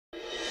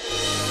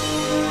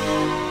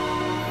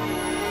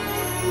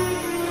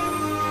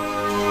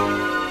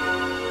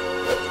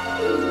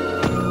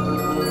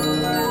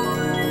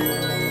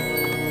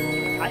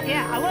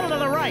Yeah, a little to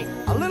the right.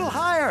 A little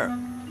higher.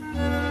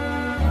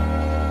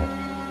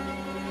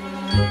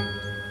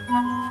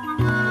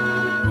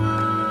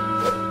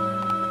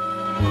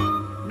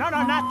 No,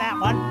 not that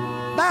one.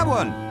 That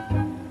one.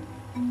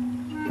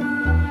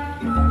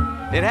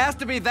 It has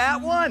to be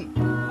that one.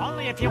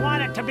 Only if you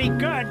want it to be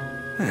good.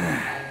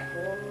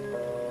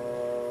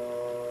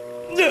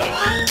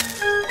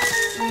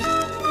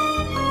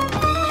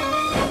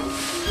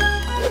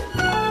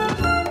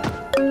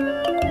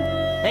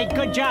 Hey,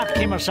 good job,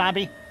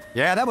 Kimosabi.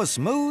 Yeah, that was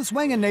smooth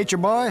swinging, Nature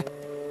Boy.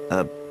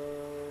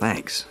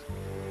 Thanks.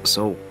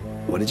 So,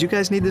 what did you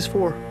guys need this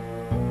for?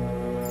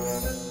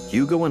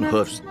 Hugo and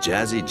Hoof's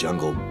jazzy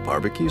jungle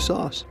barbecue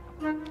sauce?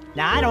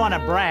 Now, I don't want to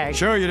brag.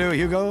 Sure you do,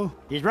 Hugo.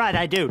 He's right,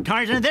 I do.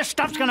 Tarzan, this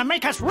stuff's gonna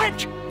make us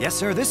rich. Yes,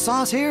 sir, this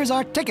sauce here is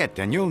our ticket,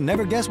 and you'll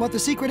never guess what the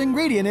secret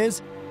ingredient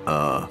is.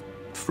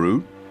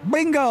 Fruit?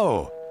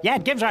 Bingo! Yeah,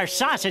 it gives our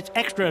sauce its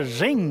extra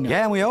zing.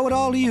 Yeah, and we owe it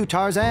all to you,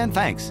 Tarzan.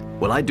 Thanks.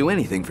 Well, I'd do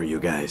anything for you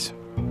guys.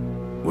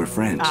 We're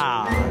friends.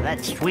 Ah,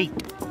 that's sweet.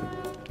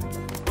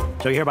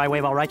 So you hereby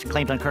waive all rights and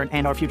claims on current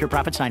and/or future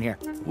profits. Sign here.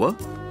 What?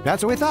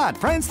 That's what we thought.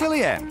 Friends till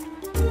the end.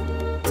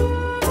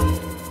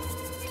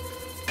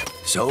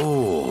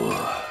 So,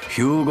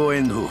 Hugo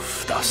and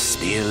Hoof are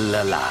still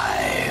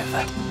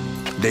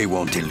alive. They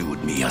won't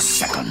elude me a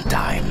second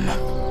time.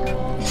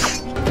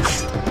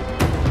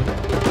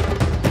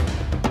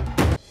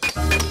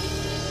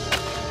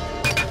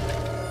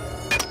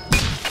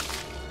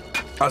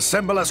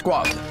 Assemble a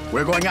squad.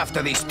 We're going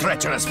after these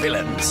treacherous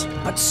villains.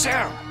 But,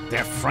 sir,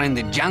 their friend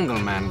the Jungle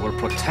Man will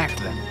protect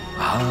them.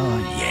 Ah,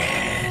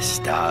 yes,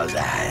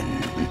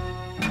 Tarzan.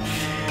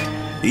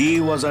 He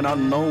was an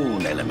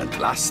unknown element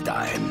last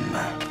time.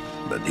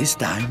 But this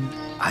time,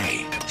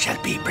 I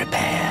shall be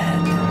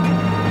prepared.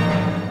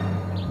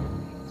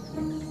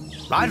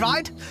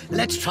 Right.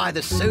 Let's try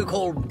the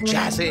so-called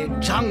jazzy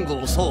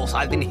jungle sauce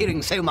I've been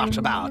hearing so much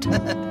about.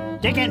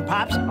 Dig in,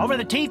 Pops. Over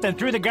the teeth and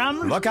through the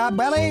gums. Look out,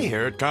 Belly.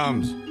 Here it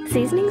comes.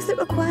 Seasonings that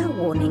require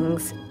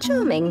warnings.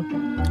 Charming.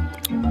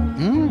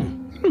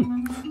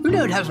 You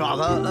know, it has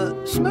rather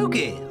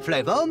smoky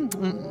flavor.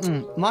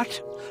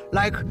 Much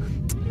like...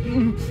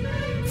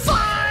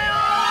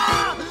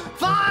 Fire!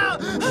 Fire!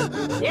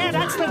 Yeah,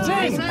 that's the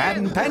zing.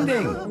 Patent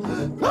pending.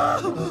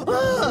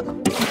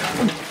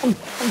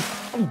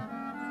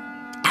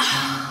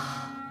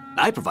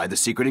 I provide the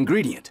secret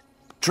ingredient.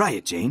 Try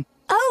it, Jane.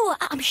 Oh,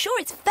 I'm sure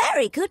it's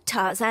very good,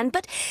 Tarzan,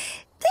 but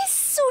this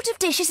sort of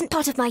dish isn't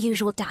part of my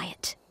usual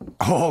diet.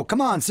 Oh,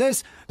 come on,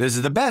 sis. This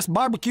is the best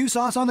barbecue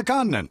sauce on the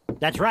continent.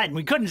 That's right, and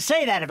we couldn't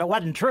say that if it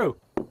wasn't true.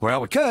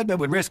 Well, we could, but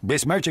we'd risk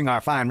besmirching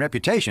our fine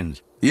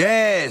reputations.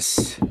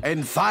 Yes,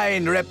 and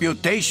fine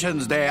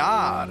reputations they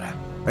are.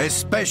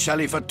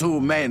 Especially for two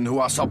men who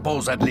are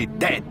supposedly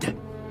dead.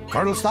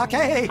 Colonel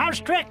Stockade! How's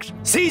tricks?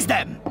 Seize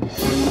them! Go!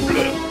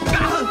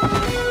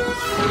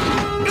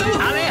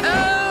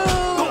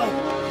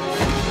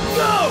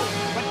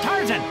 But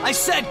Tarzan! I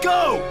said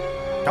go!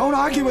 Don't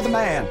argue with the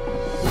man.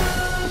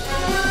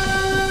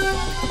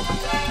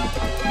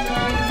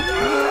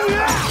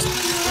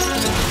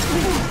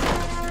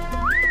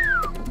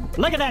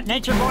 Look at that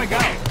Nature Boy go.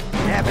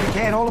 Yeah, but he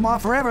can't hold them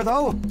off forever,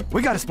 though.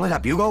 We gotta split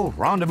up, Hugo.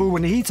 Rendezvous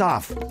when the heat's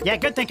off. Yeah,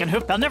 good thinking,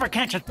 Hoof. They'll never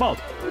catch us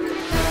both.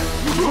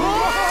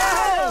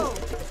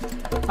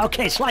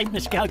 Okay, slight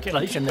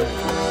miscalculation there.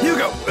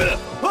 Hugo!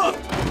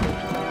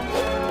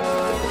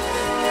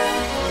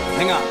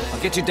 Hang on, I'll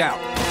get you down.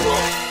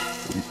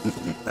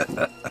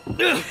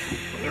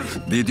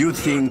 Did you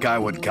think I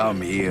would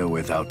come here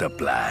without a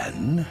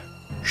plan?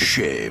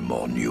 Shame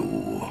on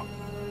you.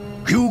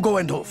 Hugo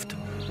and Hooft,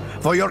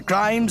 for your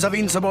crimes of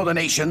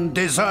insubordination,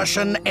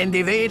 desertion, and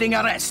evading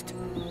arrest,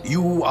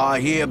 you are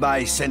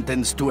hereby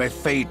sentenced to a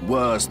fate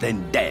worse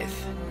than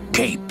death.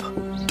 Cape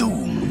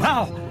Doom.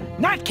 Well,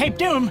 not Cape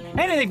Doom.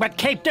 Anything but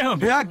Cape Doom.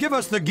 Yeah, give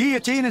us the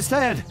guillotine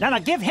instead. No,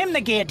 give him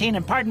the guillotine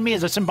and pardon me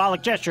as a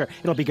symbolic gesture.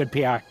 It'll be good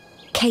PR.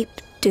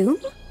 Cape Doom?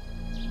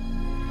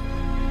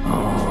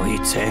 Oh,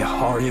 it's a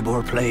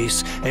horrible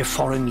place, a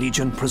Foreign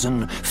Legion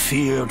prison,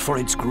 feared for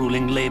its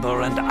grueling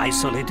labor and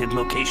isolated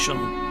location.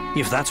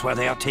 If that's where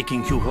they are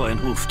taking Hugo and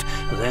Hooft,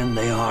 then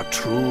they are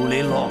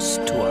truly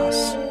lost to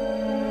us.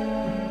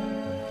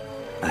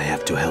 I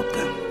have to help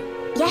them.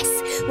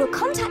 Yes, we'll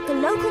contact the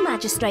local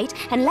magistrate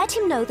and let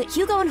him know that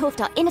Hugo and Hooft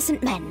are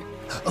innocent men.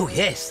 Oh,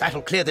 yes,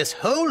 that'll clear this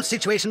whole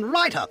situation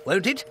right up,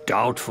 won't it?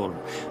 Doubtful.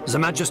 The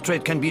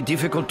magistrate can be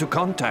difficult to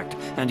contact,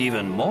 and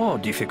even more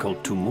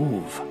difficult to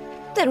move.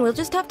 Then we'll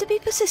just have to be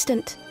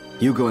persistent.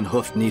 Hugo and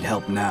Hooft need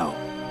help now.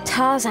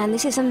 Tarzan,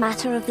 this is a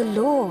matter of the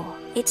law.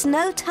 It's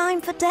no time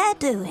for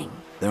dare-doing.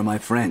 They're my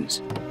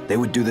friends. They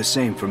would do the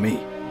same for me.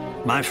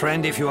 My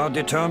friend, if you are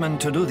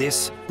determined to do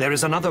this, there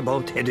is another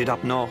boat headed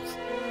up north.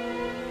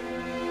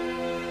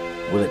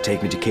 Will it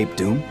take me to Cape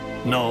Doom?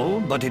 No,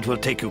 but it will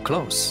take you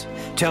close.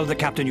 Tell the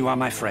captain you are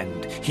my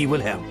friend. He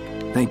will help.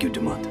 Thank you,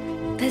 Dumont.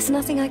 There's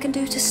nothing I can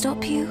do to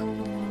stop you.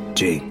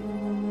 Jane.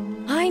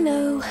 I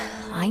know.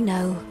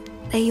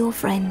 They're your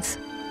friends.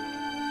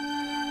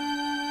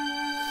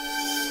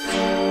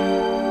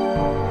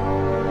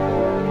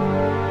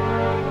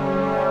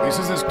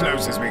 This is as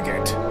close as we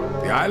get.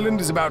 The island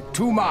is about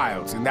 2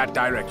 miles in that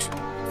direction.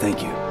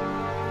 Thank you.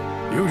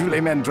 Usually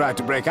men try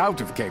to break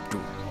out of Cape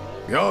Town.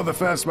 You're the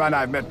first one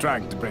I've met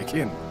trying to break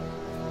in.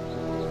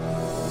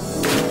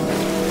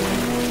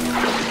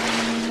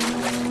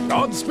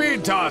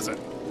 Godspeed, Tarzan.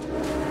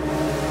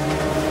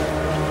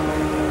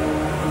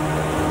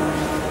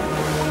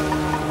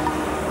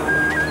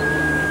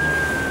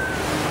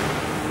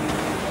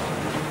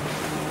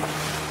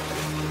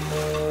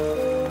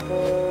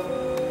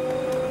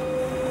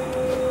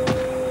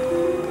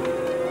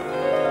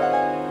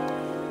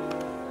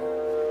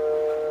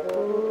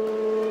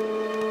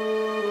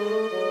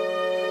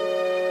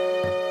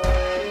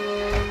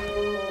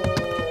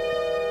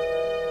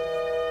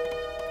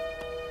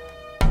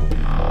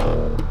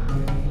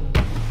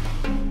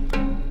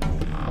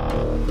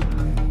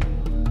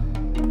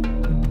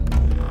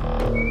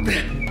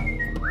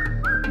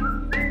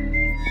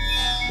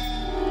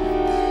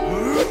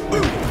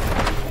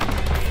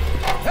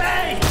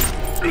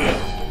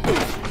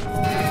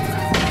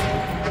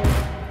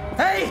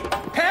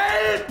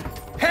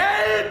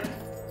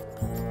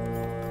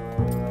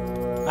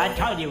 I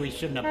told you we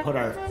shouldn't have put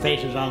our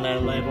faces on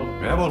that label.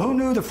 Yeah, well, who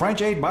knew the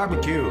French ate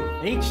barbecue?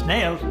 Eat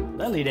snails.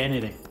 They'll eat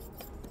anything.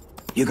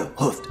 Hugo,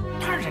 hoofed.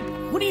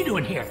 Tarzan, what are you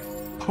doing here?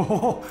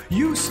 Oh,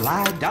 you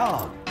sly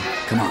dog.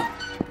 Come on.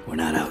 We're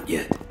not out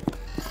yet.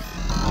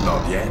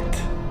 Not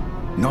yet.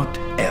 Not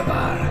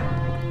ever.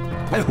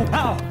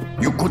 Oh.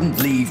 You couldn't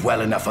leave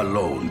well enough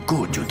alone,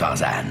 could you,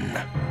 Tarzan?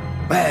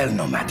 Well,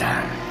 no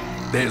matter.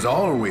 There's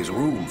always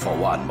room for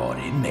one more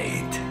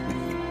inmate.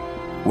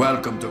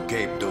 Welcome to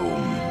Cape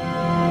Doom.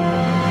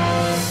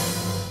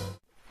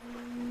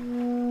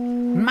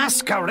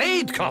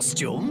 Masquerade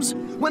costumes?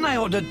 When I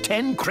ordered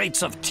 10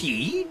 crates of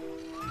tea?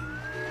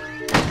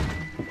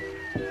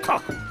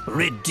 Oh,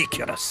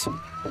 ridiculous.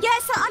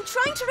 Yes, I'm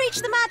trying to reach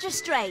the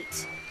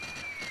magistrate.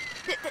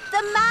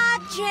 The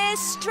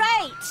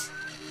magistrate.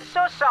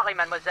 So sorry,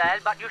 mademoiselle,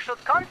 but you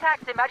should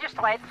contact the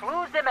magistrate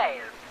through the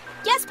mail.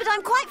 Yes, but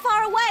I'm quite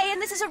far away,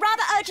 and this is a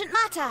rather urgent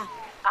matter.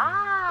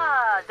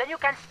 Ah, then you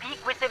can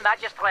speak with the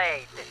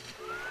magistrate.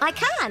 I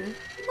can?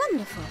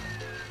 Wonderful.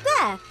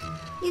 There.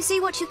 You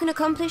see what you can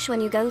accomplish when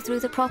you go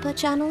through the proper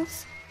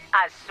channels?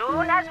 As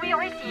soon as we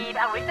receive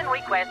a written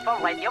request for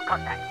radio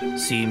contact.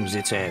 Seems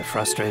it's a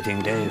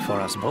frustrating day for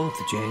us both,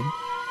 Jane.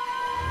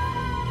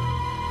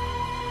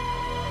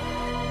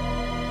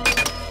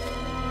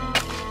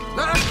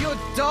 Back, you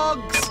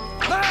dogs!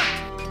 Back!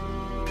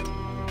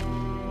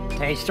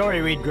 Hey,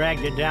 sorry we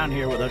dragged you down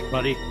here with us,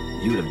 buddy.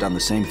 You'd have done the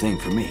same thing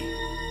for me.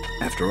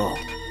 After all,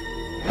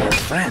 we're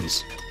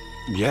friends.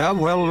 Yeah,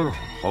 well,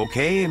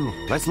 okay.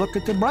 Let's look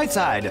at the bright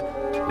side.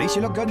 At least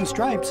you look good in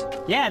stripes.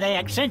 Yeah, they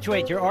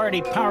accentuate your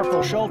already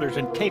powerful shoulders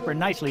and taper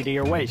nicely to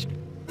your waist.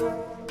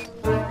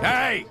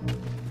 Hey!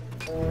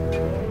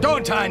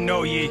 Don't I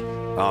know ye?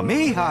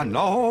 Me?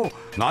 No,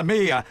 not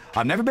me.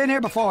 I've never been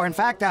here before. In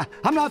fact,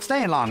 I'm not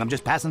staying long. I'm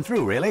just passing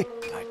through, really.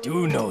 I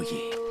do know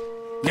ye.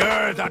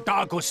 You're the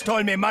dog who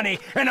stole me money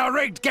in a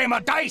rigged game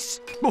of dice!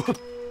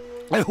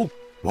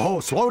 Whoa,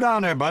 slow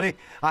down there, buddy.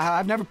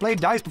 I've never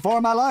played dice before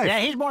in my life. Yeah,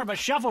 he's more of a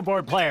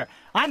shuffleboard player.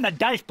 I'm the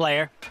dice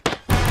player.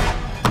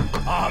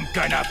 I'm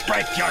gonna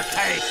break your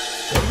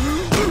teeth!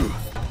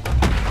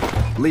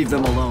 Leave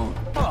them alone.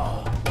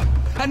 Oh.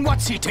 And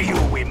what's he to you,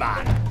 wee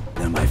man?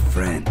 They're my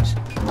friends.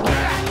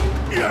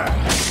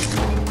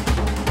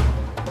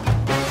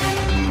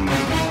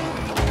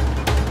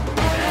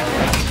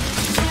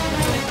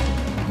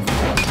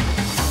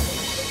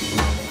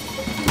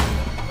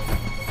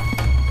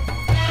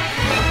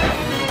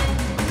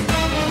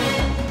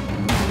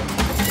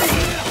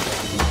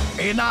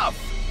 Enough!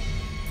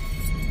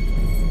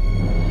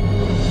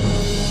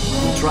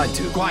 You tried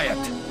to. Quiet.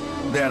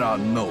 There are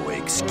no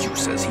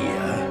excuses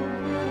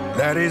here.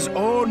 There is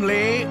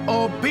only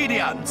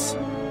obedience.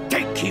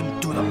 Take him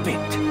to the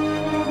pit.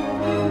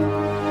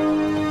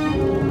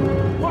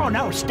 Oh,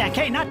 no,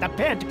 Stackay, not the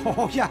pit.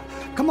 Oh, yeah.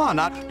 Come on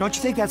now. Don't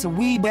you think that's a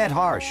wee bit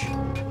harsh?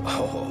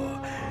 Oh,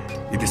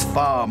 it is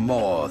far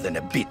more than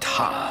a bit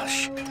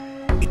harsh.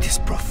 It is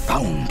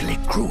profoundly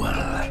cruel.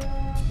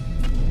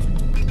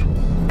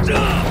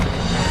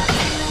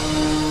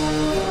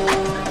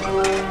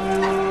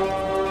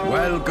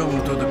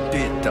 Welcome to the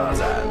pit,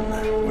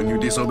 Tarzan. When you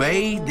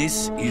disobey,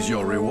 this is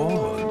your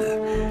reward.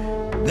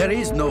 There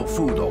is no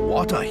food or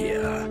water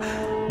here,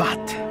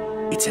 but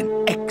it's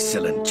an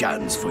excellent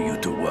chance for you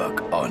to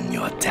work on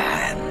your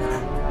tan.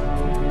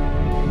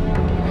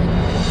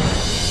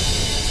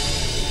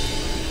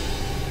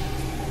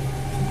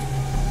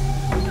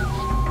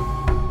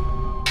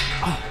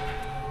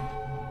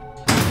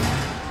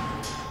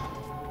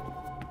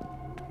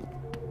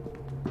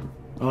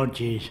 Oh,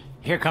 geez.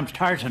 Here comes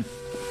Tarzan.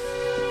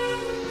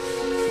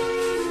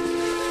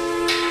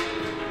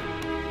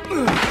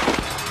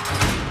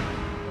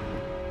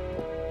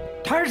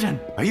 Tarzan!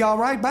 Are you all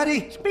right,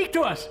 buddy? Speak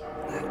to us!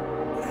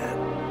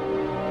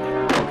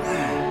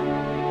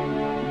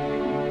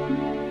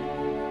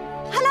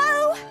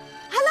 Hello?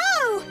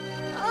 Hello?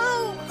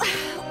 Oh.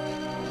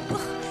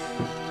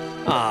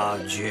 Ah,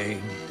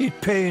 Jane. It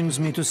pains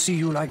me to see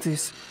you like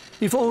this.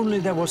 If only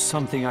there was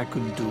something I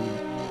could do.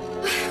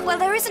 Well,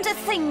 there isn't a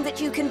thing that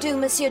you can do,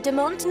 Monsieur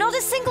Dumont. Not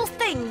a single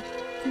thing.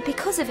 And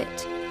because of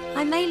it,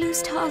 I may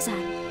lose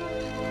Tarzan.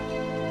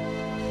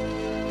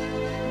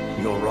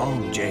 You're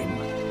wrong, Jane.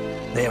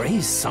 There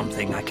is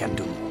something I can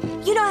do.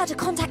 You know how to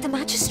contact the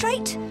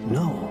magistrate?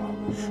 No,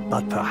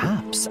 but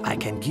perhaps I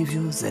can give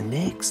you the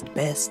next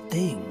best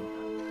thing.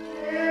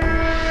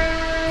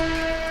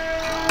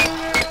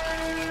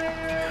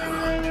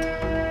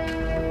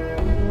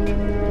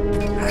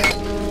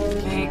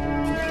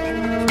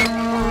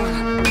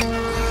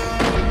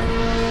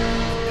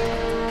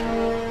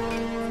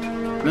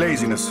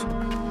 Laziness.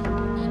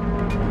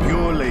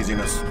 Pure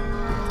laziness.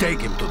 Take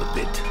him to the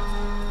pit.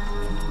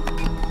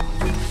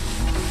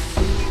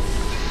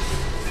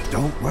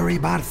 Don't worry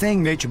about a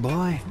thing, nature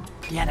boy.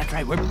 Yeah, that's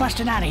right. We're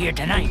busting out of here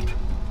tonight.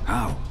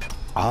 How?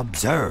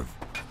 Observe.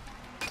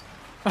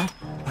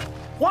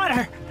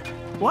 Water!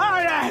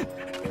 Water!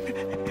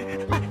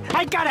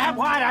 I gotta have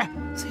water!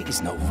 There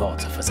is no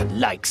water for the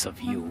likes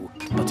of you.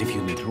 But if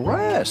you need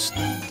rest,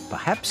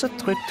 perhaps a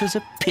trip to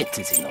the pit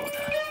is in order.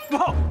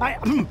 Whoa!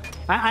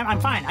 I'm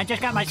fine. I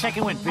just got my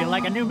second wind. Feel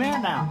like a new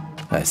man now.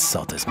 I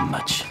thought as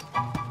much.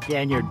 Yeah,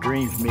 in your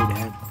dreams,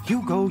 meathead.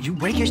 Hugo, you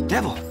rakish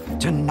devil.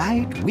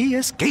 Tonight we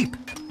escape.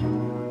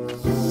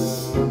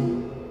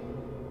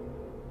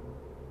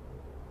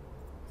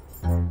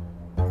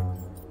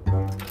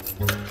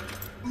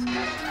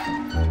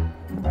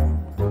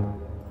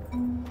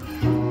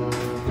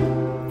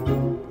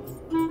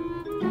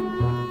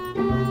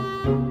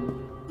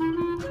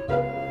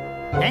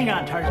 Hang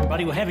on, Tarzan,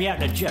 buddy. We'll have you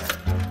out in a jiff.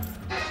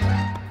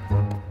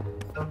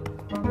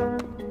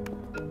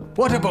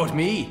 What about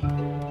me?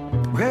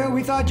 Well,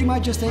 we thought you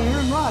might just stay here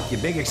and rot, you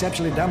big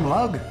exceptionally dumb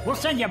lug. We'll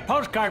send you a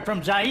postcard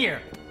from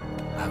Zaire.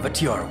 Have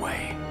it your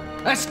way.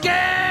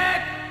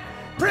 Escape!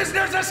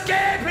 Prisoners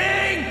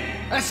escaping!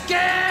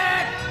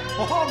 Escape!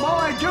 Oh,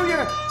 boy,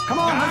 Junior! Come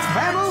on, let's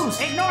vamoose!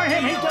 Ignore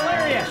him, he's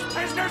delirious.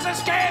 Prisoners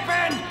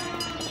escaping!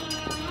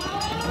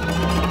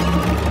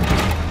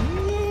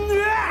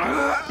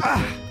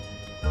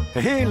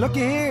 Hey,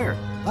 looky here.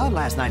 Thought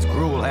last night's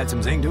gruel had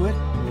some zing to it.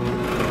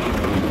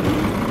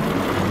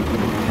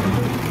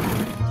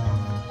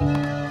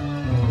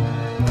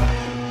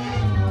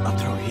 Up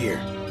through here.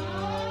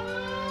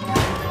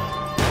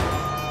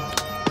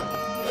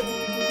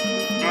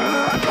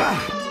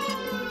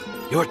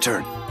 Your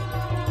turn.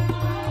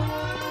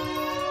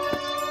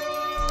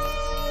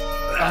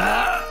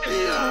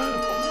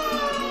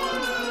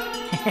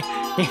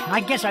 I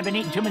guess I've been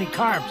eating too many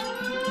carbs.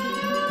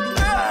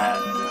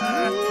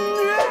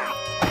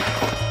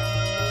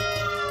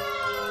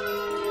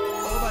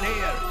 Over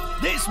here.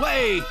 This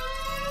way.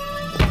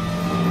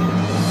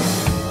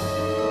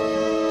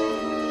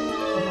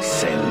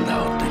 Send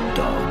out the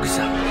dogs.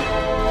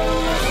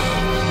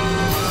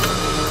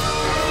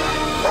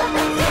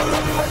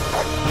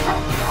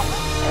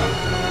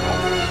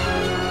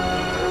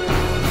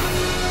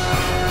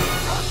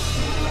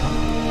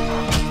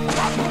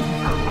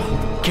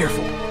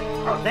 Careful.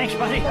 Thanks,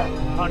 buddy.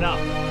 Oh, no.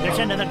 They're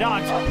sending the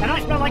dogs, and I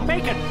smell like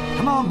bacon.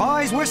 Come on,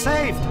 boys, we're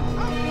saved.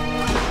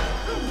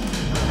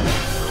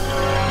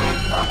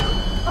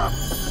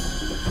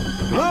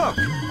 Look!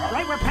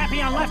 Right where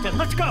Papillon left it.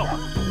 Let's go.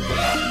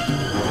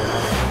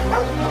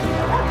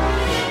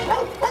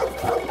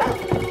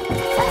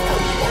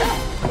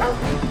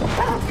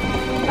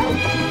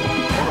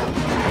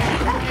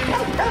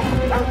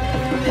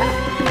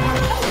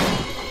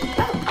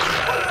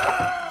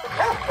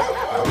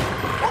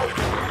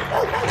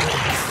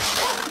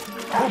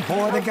 Oh,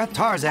 boy, they got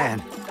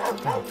Tarzan.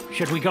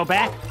 Should we go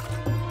back?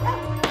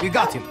 We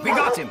got him. We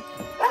got him.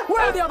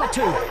 Where are the other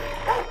two?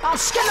 I'll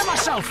skin them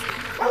myself.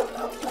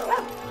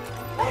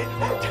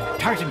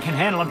 Tarzan can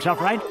handle himself,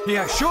 right?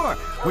 Yeah, sure.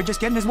 We're just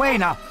getting his way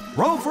now.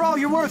 Roll for all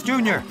you're worth,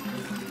 Junior.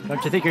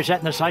 Don't you think you're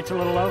setting the sights a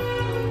little low?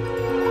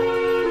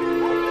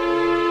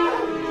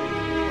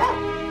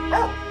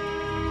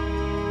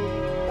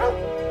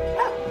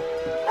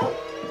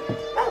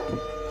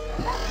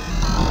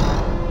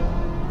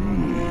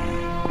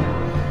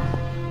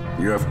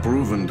 You have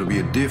proven to be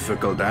a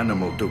difficult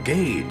animal to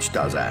gauge,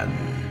 Tarzan.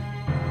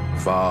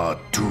 Far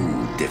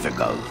too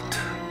difficult.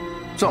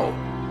 So,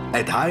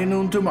 at high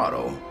noon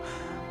tomorrow,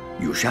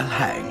 you shall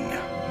hang.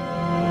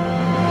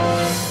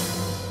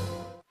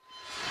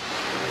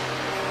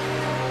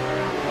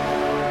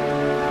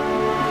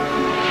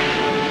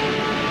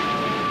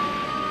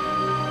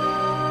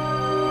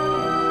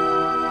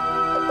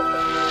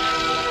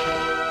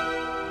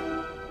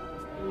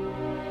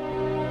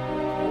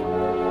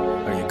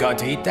 Are you going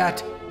to eat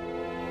that?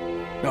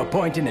 No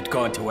point in it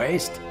going to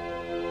waste.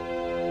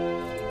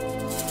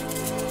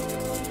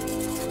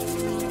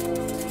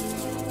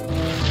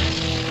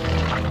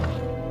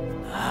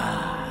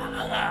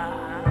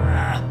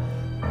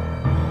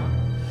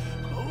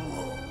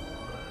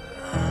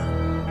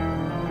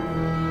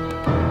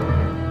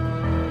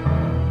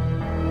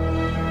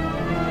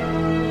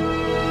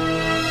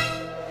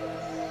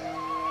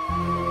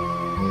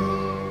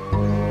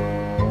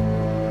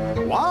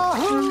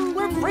 Wahoo!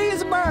 We're free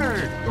as a bird!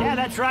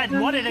 That's right,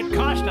 and what did it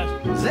cost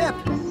us? Zip.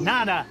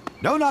 Nada.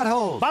 Donut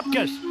holes.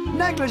 Bupkis.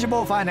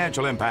 Negligible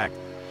financial impact.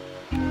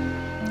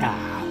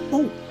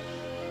 Ooh.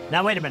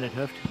 Now, wait a minute,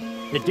 Hooft.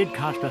 It did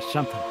cost us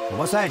something. Well,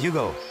 what's that,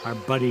 Hugo? Our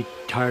buddy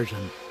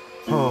Tarzan.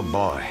 Oh,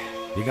 boy.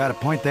 You got a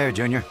point there,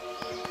 Junior.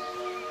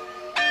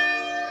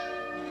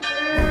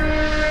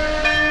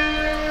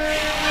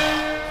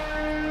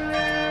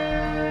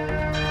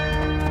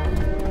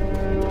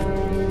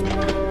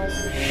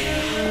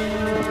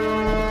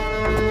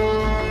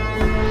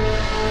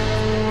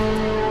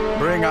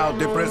 Bring out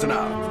the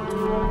prisoner.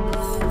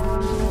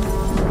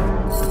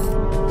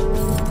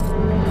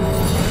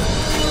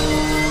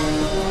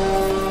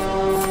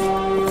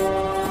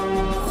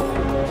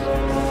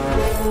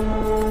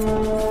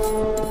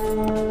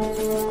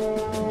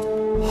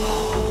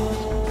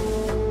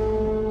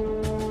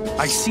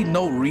 I see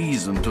no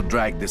reason to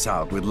drag this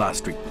out with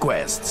last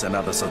requests and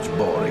other such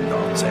boring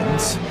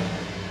nonsense.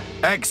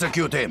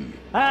 Execute him!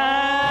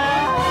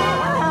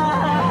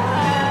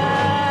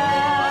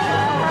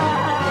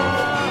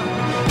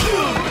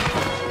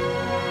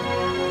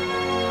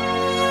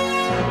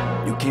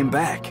 You came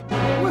back.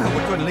 Well,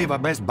 we couldn't leave our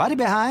best buddy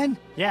behind.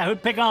 Yeah,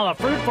 who'd pick all the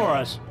fruit for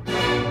us?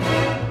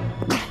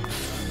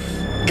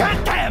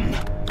 Get them!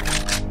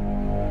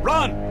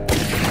 Run!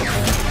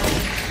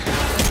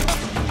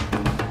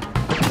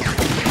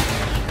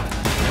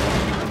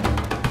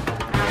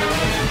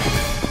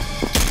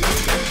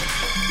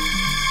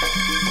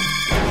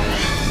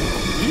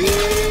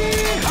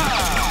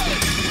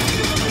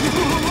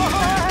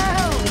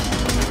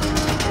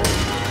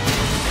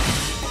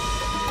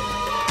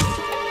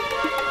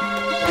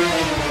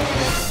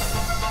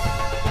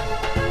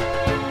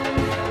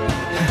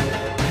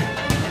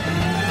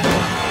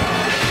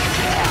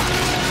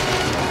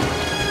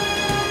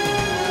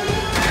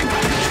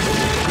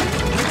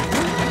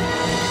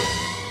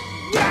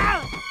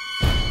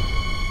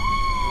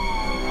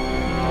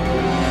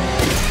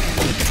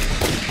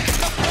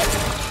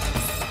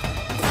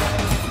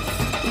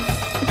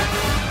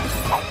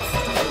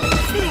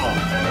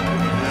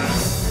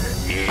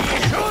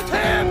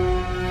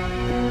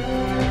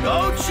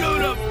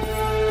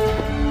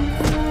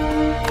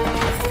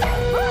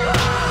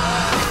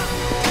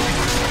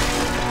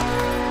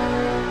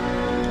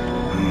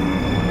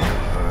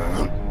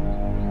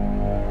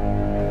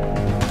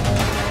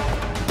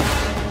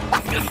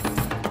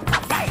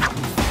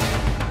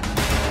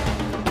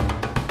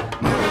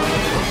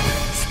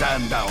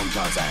 Stand down,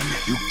 Tarzan.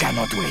 You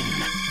cannot win.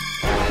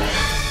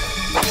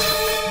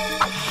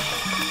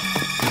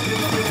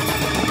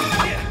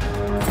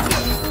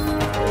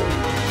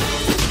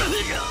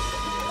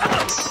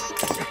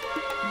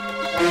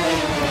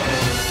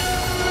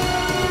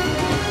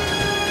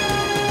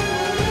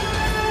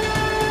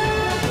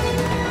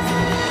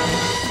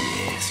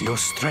 Yes, your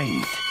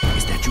strength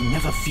is that you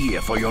never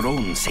fear for your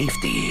own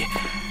safety.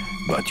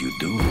 But you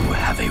do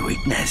have a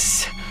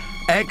weakness.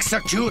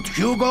 Execute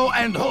Hugo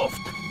and Hooft.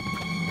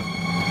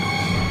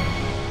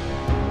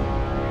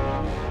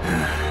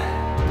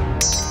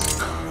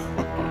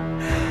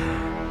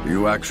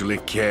 You actually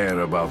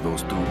care about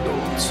those two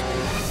dolls.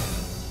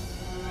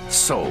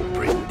 So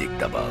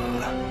predictable.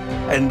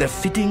 And a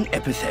fitting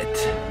epithet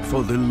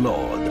for the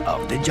Lord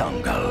of the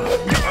Jungle.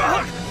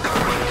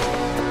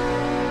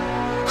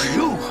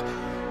 You!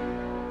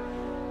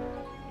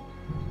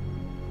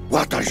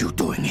 What are you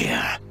doing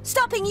here?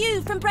 Stopping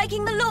you from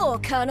breaking the law,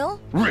 Colonel.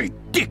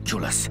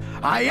 Ridiculous!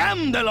 I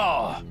am the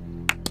law!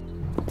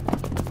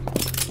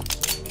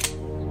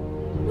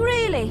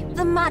 Really?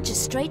 The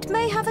magistrate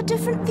may have a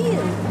different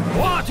view.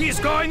 What is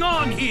going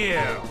on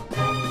here?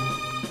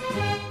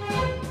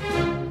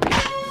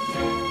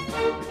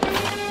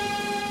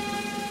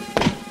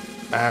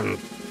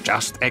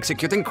 Just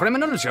executing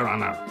criminals, Your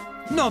Honor.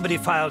 Nobody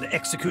filed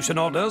execution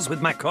orders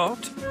with my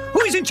court.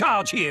 Who is in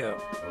charge here?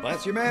 Well,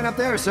 that's your man up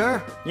there,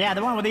 sir. Yeah,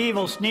 the one with the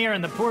evil sneer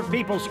and the poor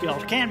people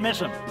skills. Can't miss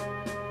him.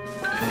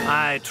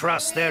 I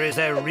trust there is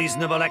a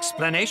reasonable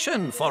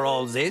explanation for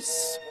all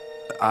this.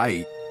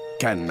 I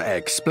can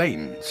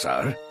explain,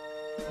 sir.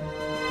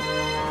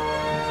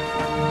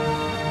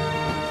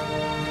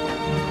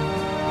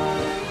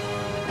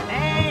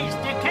 Hey,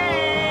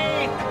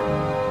 Sticky!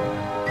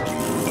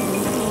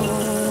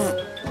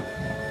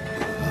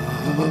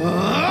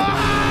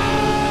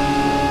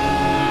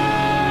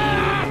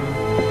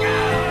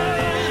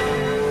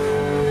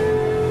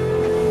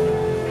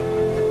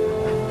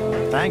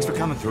 Thanks for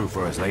coming through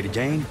for us, Lady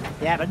Jane.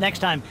 Yeah, but next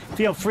time,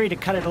 feel free to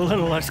cut it a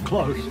little less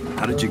close.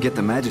 How did you get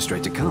the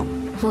magistrate to come?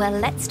 Well,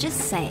 let's just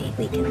say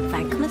we can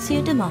thank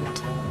Monsieur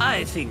Dumont.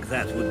 I think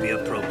that would be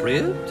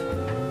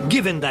appropriate,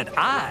 given that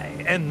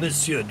I am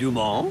Monsieur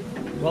Dumont.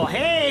 Well,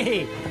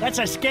 hey, that's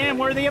a scam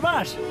worthy of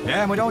us.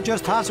 Yeah, and we don't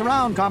just toss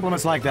around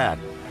compliments like that.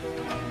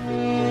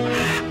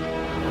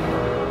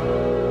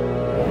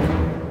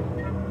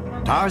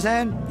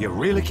 Tarzan, you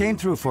really came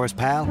through for us,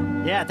 pal.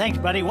 Yeah, thanks,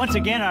 buddy. Once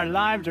again, our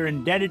lives are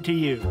indebted to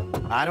you.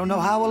 I don't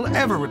know how we'll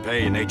ever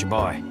repay you, Nature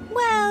Boy.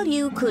 Well,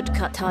 you could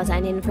cut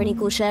Tarzan in for an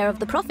equal share of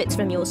the profits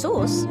from your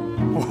source.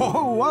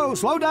 Whoa, whoa,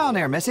 slow down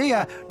there, Missy.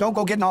 Don't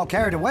go getting all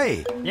carried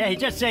away. Yeah, he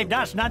just saved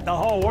us, not the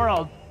whole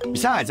world.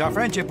 Besides, our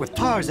friendship with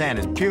Tarzan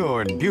is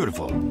pure and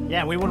beautiful.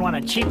 Yeah, we wouldn't want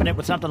to cheapen it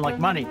with something like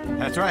money.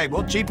 That's right,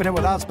 we'll cheapen it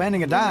without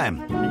spending a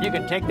dime. And you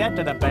can take that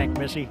to the bank,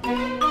 Missy.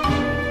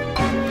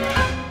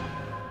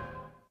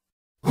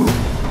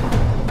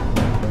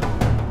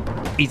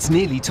 It's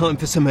nearly time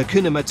for some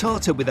Hakuna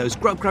Matata with those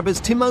grub grabbers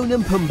Timon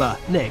and Pumbaa,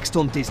 next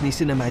on Disney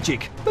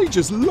Cinemagic. They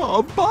just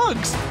love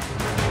bugs!